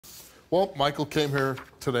Well, Michael came here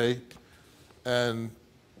today, and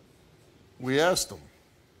we asked him,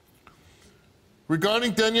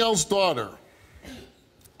 regarding Danielle's daughter,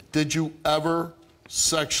 did you ever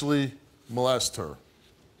sexually molest her?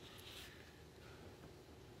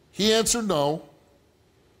 He answered no,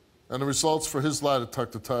 and the results for his lie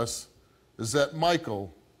detector test is that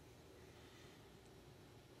Michael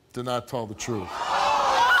did not tell the truth.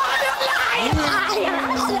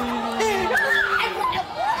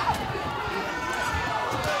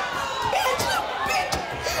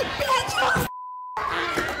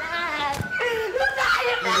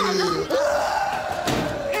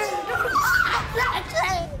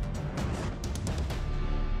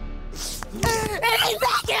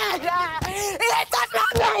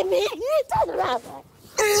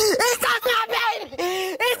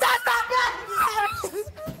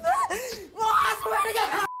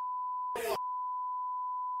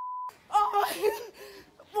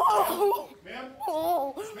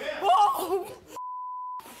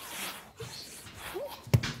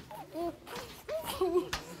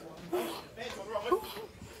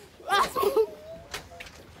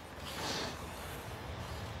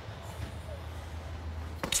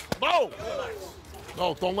 No!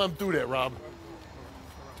 No, don't let him do that, Rob.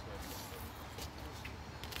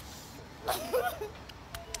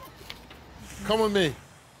 Come with me.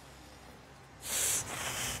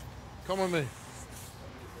 Come with me.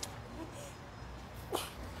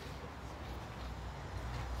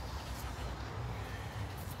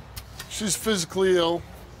 She's physically ill.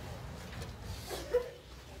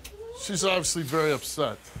 She's obviously very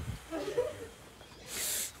upset.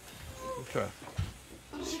 Okay.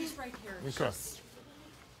 She's right here. Okay.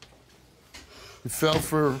 You failed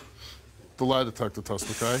for the lie detector test,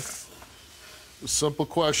 okay? A simple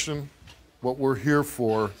question. What we're here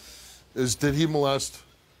for is, did he molest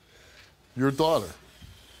your daughter?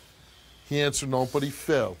 He answered no, but he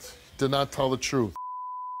failed. He did not tell the truth.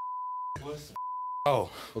 Oh.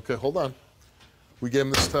 Okay, hold on. We gave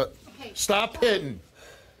him this test. Okay. Stop hitting.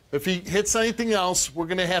 If he hits anything else, we're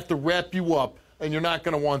going to have to wrap you up, and you're not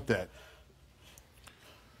going to want that.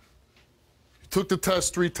 He took the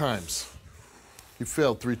test 3 times. He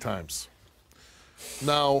failed 3 times.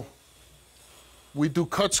 Now, we do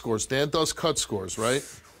cut scores. Dan does cut scores, right?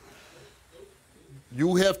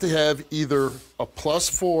 You have to have either a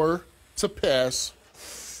 +4 to pass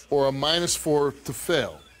or a -4 to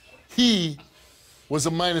fail. He was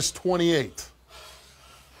a -28,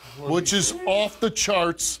 which is off the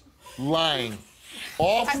charts lying.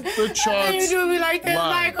 Off the charts You do me like this,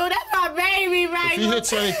 lying. Michael. That's my baby, Michael. If he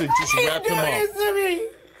hits anything, just wrap him You up. do this to me.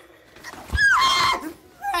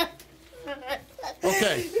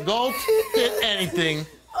 Okay, don't hit anything.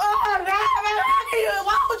 Oh, God, man,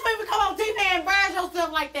 why would you even come on TV and brag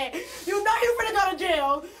yourself like that? You know you finna go to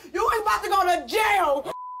jail. You ain't about to go to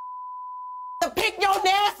jail. To pick your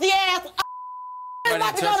nasty ass up. You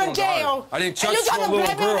about to go to jail. I didn't touch a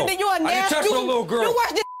little girl. I didn't touch a little girl. You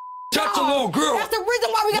worse than Touch a little girl. That's the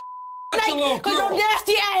reason why we got Touch a little because girl. you're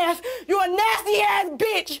nasty ass. You a nasty ass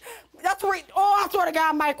bitch. That's what. Oh, I swear to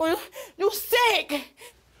God, Michael, you sick.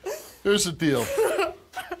 Here's the deal.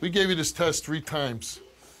 We gave you this test 3 times.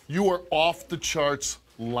 You are off the charts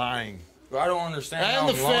lying. I don't understand how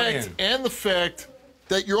I'm lying. And the fact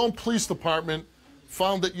that your own police department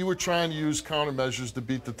found that you were trying to use countermeasures to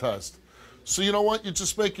beat the test. So you know what? You're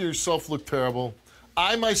just making yourself look terrible.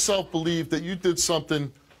 I myself believe that you did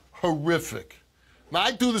something horrific. Now,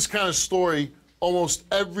 I do this kind of story almost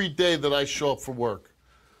every day that I show up for work.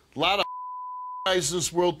 A lot of guys in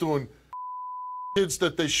this world doing kids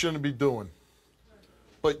that they shouldn't be doing.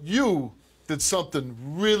 But you did something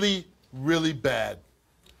really, really bad.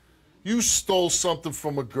 You stole something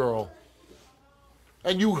from a girl,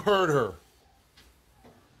 and you hurt her.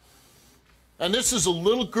 And this is a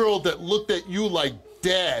little girl that looked at you like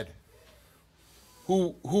dad,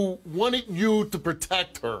 who wanted you to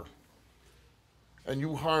protect her, and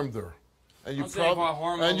you harmed her. And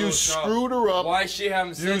you screwed her up. Why she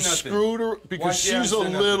haven't said nothing? You screwed her because she's a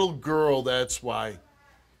little girl, that's why.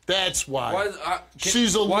 That's why.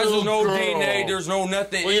 She's a little girl. Why there's no DNA, there's no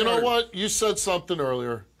nothing Well, you know what? You said something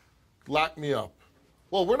earlier. Lock me up.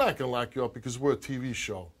 Well, we're not going to lock you up because we're a TV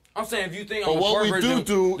show. I'm saying if you think But I'm a what we pervert,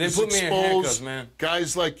 do then is put me in handcuffs, expose man.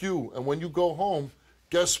 guys like you. And when you go home,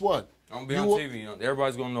 guess what? I'm going to be on TV. You know,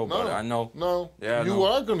 everybody's going to know about it. I know. No. Yeah, I you know.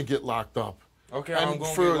 are going to get locked up. Okay, and I'm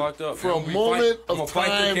going to get locked up. For a moment I'm of going to time.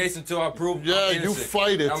 fight the case until I prove I'm innocent. You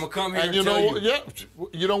fight it. I'm going to come here and you tell know, you. Yeah,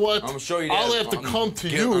 you know what? I'm going to show you that. I'll have to come to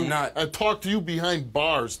you and talk to you behind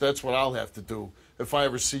bars. That's what I'll have to do if I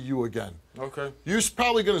ever see you again. Okay. You're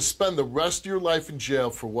probably going to spend the rest of your life in jail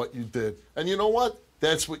for what you did. And you know what?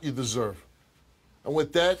 That's what you deserve. And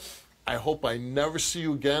with that, I hope I never see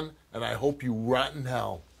you again, and I hope you rot in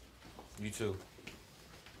hell. You too.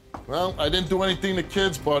 Well, I didn't do anything to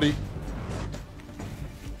kids, buddy.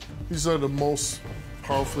 These are the most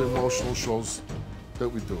powerfully emotional shows that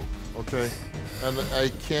we do, okay? And I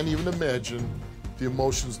can't even imagine the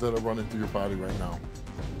emotions that are running through your body right now.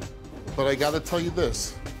 But I gotta tell you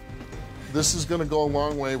this. This is gonna go a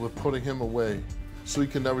long way with putting him away so he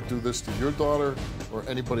can never do this to your daughter or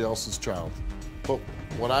anybody else's child. But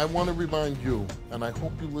what I want to remind you, and I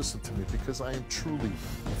hope you listen to me because I am truly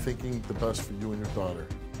thinking the best for you and your daughter.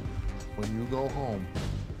 When you go home,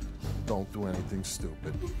 don't do anything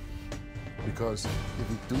stupid. Because if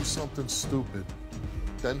you do something stupid,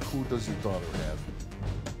 then who does your daughter have?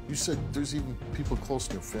 You said there's even people close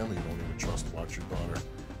to your family you don't even trust to watch your daughter.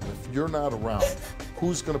 And if you're not around,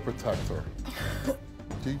 who's going to protect her?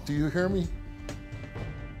 Do you hear me?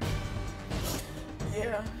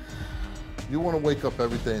 Yeah. You want to wake up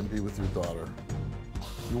every day and be with your daughter.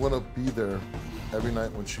 You want to be there every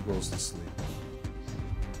night when she goes to sleep.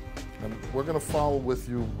 And we're going to follow with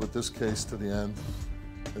you with this case to the end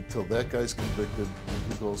until that guy's convicted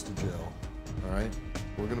and he goes to jail. All right?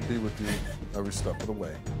 We're going to be with you every step of the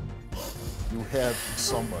way. You have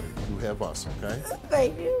somebody. You have us, okay?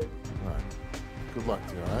 Thank you. All right. Good luck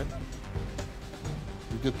to you, all right?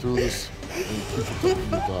 You get through this and you keep it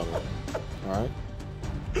from your daughter. All right?